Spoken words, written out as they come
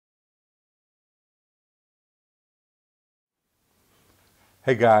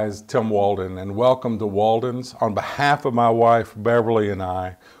Hey guys, Tim Walden, and welcome to Walden's. On behalf of my wife, Beverly, and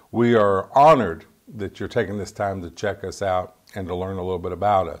I, we are honored that you're taking this time to check us out and to learn a little bit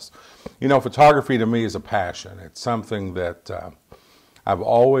about us. You know, photography to me is a passion. It's something that I've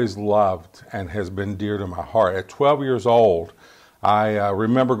always loved and has been dear to my heart. At 12 years old, I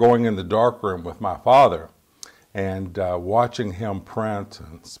remember going in the darkroom with my father and watching him print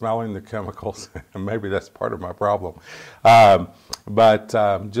and smelling the chemicals. And maybe that's part of my problem. But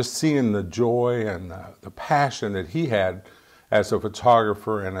just seeing the joy and the passion that he had as a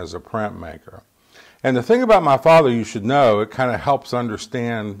photographer and as a printmaker. And the thing about my father, you should know, it kind of helps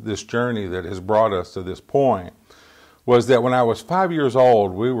understand this journey that has brought us to this point, was that when I was 5 years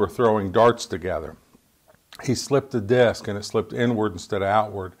old, we were throwing darts together. He slipped the disc and it slipped inward instead of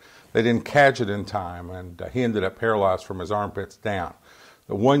outward. They didn't catch it in time, and he ended up paralyzed from his armpits down.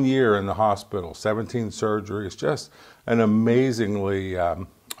 1 year in the hospital, 17 surgeries, just an amazingly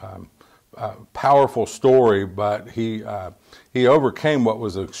powerful story, but he overcame what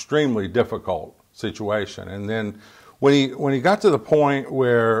was an extremely difficult situation. And then when he got to the point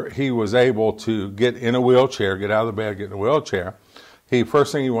where he was able to get in a wheelchair, get out of the bed, get in a wheelchair,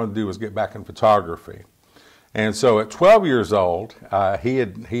 first thing he wanted to do was get back in photography. And so at 12 years old, he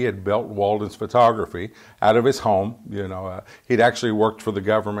had built Walden's Photography out of his home. You know, he'd actually worked for the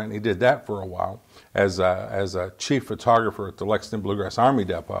government, and he did that for a while as a chief photographer at the Lexington Bluegrass Army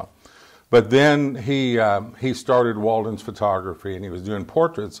Depot. But then he started Walden's Photography, and he was doing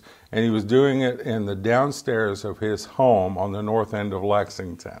portraits, and he was doing it in the downstairs of his home on the north end of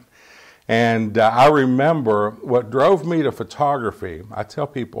Lexington. And I remember what drove me to photography, I tell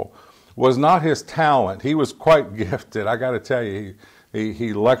people, was not his talent. He was quite gifted. I got to tell you,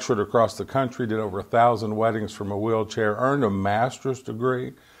 he lectured across the country, did over 1,000 weddings from a wheelchair, earned a master's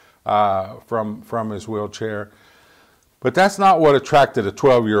degree from his wheelchair. But that's not what attracted a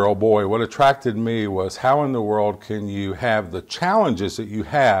 12-year-old boy. What attracted me was how in the world can you have the challenges that you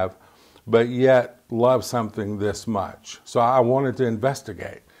have, but yet love something this much? So I wanted to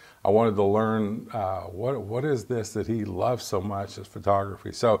investigate. I wanted to learn what is this that he loves so much as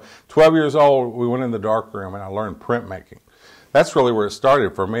photography. So 12 years old, we went in the darkroom and I learned printmaking. That's really where it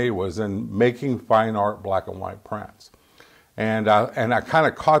started for me, was in making fine art black and white prints. And I kind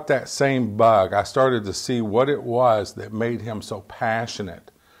of caught that same bug. I started to see what it was that made him so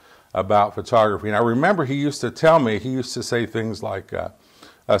passionate about photography. And I remember he used to tell me, he used to say things like,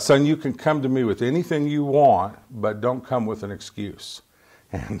 son, you can come to me with anything you want, but don't come with an excuse.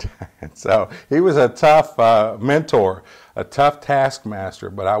 And so he was a tough mentor, a tough taskmaster,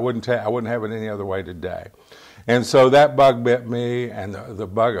 but I wouldn't have it any other way today. And so that bug bit me, and the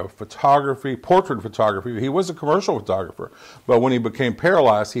bug of photography, portrait photography. He was a commercial photographer, but when he became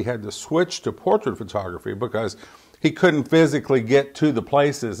paralyzed, he had to switch to portrait photography because he couldn't physically get to the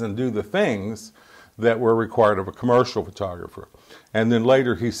places and do the things that were required of a commercial photographer. And then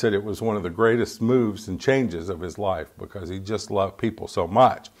later he said it was one of the greatest moves and changes of his life because he just loved people so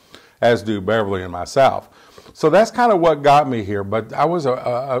much, as do Beverly and myself. So that's kind of what got me here. But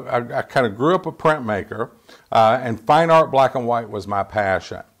I kind of grew up a printmaker, and fine art black and white was my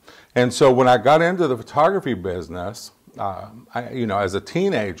passion. And so when I got into the photography business, as a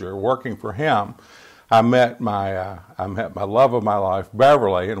teenager working for him, I met my love of my life,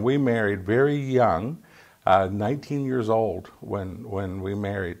 Beverly, and we married very young, 19 years old when we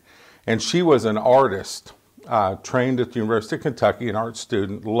married. And she was an artist, trained at the University of Kentucky, an art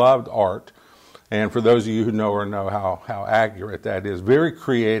student, loved art. And for those of you who know her know how accurate that is. Very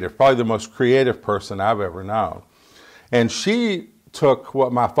creative, probably the most creative person I've ever known. And she took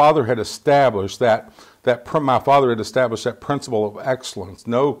what my father had established, my father had established that principle of excellence.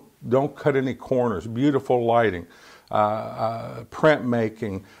 No, don't cut any corners, beautiful lighting,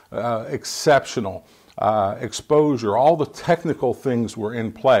 printmaking, exceptional, exposure, all the technical things were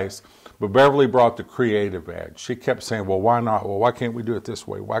in place. But Beverly brought the creative edge. She kept saying, well, why not? Well, why can't we do it this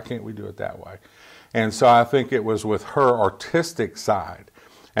way? Why can't we do it that way? And so I think it was with her artistic side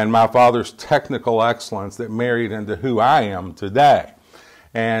and my father's technical excellence that married into who I am today.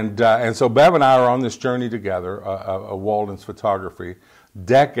 And so Bev and I are on this journey together, Walden's Photography,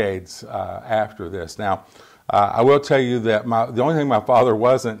 decades after this. Now, I will tell you that the only thing my father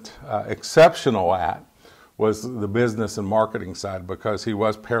wasn't exceptional at was the business and marketing side, because he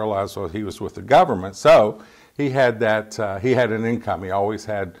was paralyzed while he was with the government. So he had an income. He always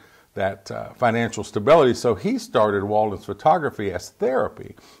had that financial stability. So he started Walden's Photography as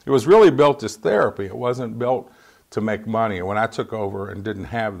therapy. It was really built as therapy. It wasn't built to make money. And when I took over and didn't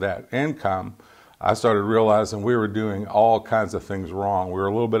have that income, I started realizing we were doing all kinds of things wrong. We were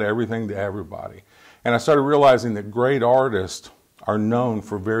a little bit of everything to everybody. And I started realizing that great artists are known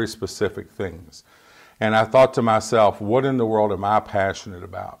for very specific things. And I thought to myself, what in the world am I passionate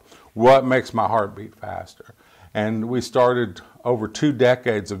about? What makes my heart beat faster? And we started over 2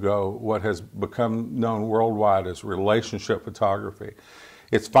 decades ago what has become known worldwide as relationship photography.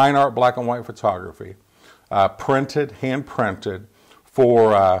 It's fine art black and white photography, printed, hand printed,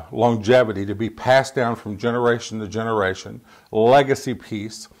 for longevity, to be passed down from generation to generation, legacy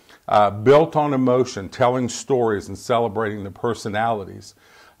piece, built on emotion, telling stories and celebrating the personalities,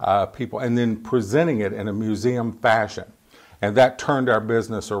 people, and then presenting it in a museum fashion. And that turned our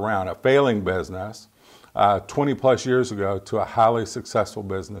business around, a failing business 20 plus years ago to a highly successful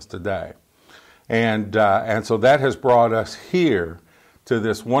business today. And so that has brought us here to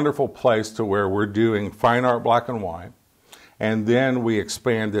this wonderful place to where we're doing fine art black and white. And then we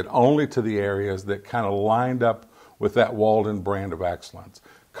expanded only to the areas that kind of lined up with that Walden brand of excellence.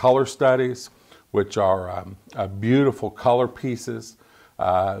 Color studies, which are beautiful color pieces,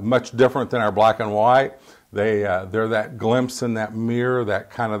 much different than our black and white. They're that glimpse in that mirror, that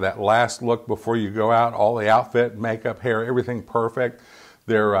kind of that last look before you go out, all the outfit, makeup, hair, everything perfect.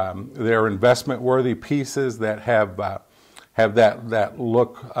 They're investment-worthy pieces that have that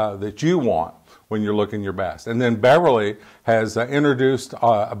look that you want when you're looking your best. And then Beverly has introduced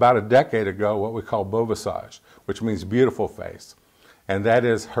about a decade ago what we call beau visage, which means beautiful face. And that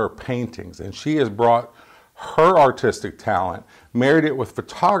is her paintings. And she has brought her artistic talent, married it with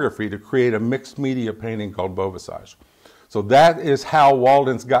photography to create a mixed media painting called beau visage. So that is how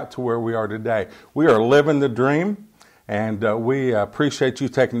Walden's got to where we are today. We are living the dream, and we appreciate you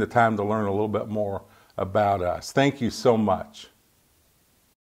taking the time to learn a little bit more about us. Thank you so much.